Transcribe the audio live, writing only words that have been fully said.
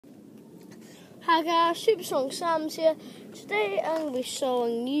Hi guys, Super Strong Sam's here. Today I'm going to be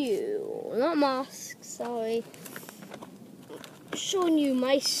showing you, not masks, sorry, showing you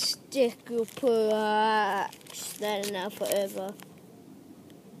my sticker packs that are now forever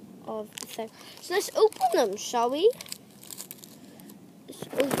of the thing. So let's open them, shall we? Let's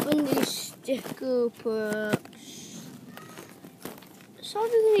open these sticker packs. Sorry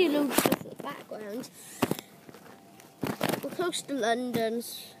we're going to need loads of stuff in the background. We're close to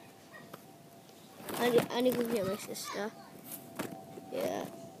London's. I need to go get my sister. Yeah.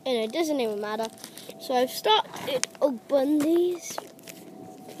 Anyway, it doesn't even matter. So I've started open these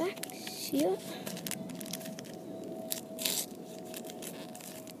packs here.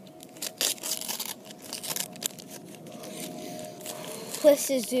 This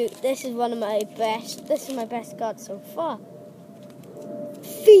is one of my best. This is my best card so far.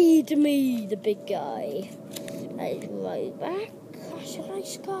 Feed me, the big guy. That's right back. Gosh, a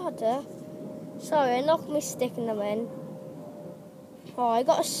nice card there. Sorry, I knocked my stick in them in. Oh, I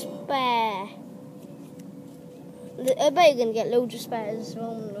got a spare. I bet you're going to get loads of spares.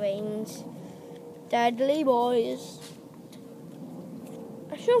 Roman Reigns. Deadly boys.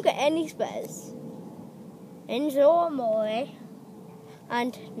 I shouldn't get any spares. Enzo Amore.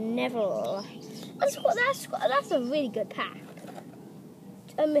 And Neville. That's a really good pack.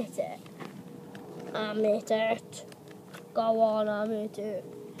 Admit it. Admit it. Go on, admit it.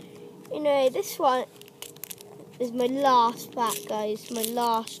 Anyway, this one is my last pack, guys. My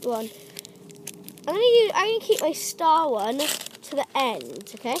last one. I'm gonna keep my star one to the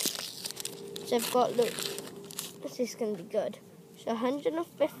end, okay? So I've got, look, this is gonna be good. So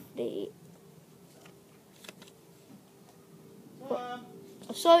 150.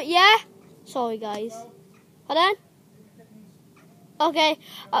 So yeah. Sorry, guys. Hold on. Okay,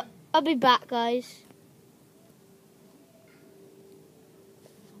 I'll be back, guys.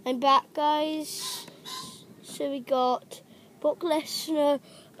 I'm back, guys. So we got Brock Lesnar,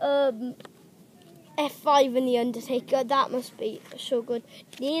 F5 and The Undertaker. That must be so good.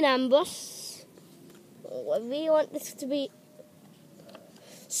 Dean Ambrose. Oh, I really want this to be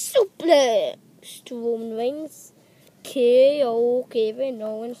suplex to Roman Reigns. KO, Kevin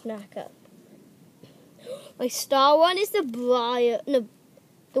Owens, knockout. My star one is the Wyatt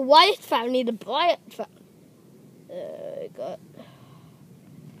family. The Wyatt family. God.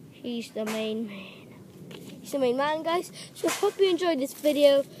 He's the main man. He's the main man, guys. So I hope you enjoyed this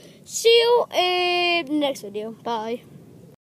video. See you in the next video. Bye.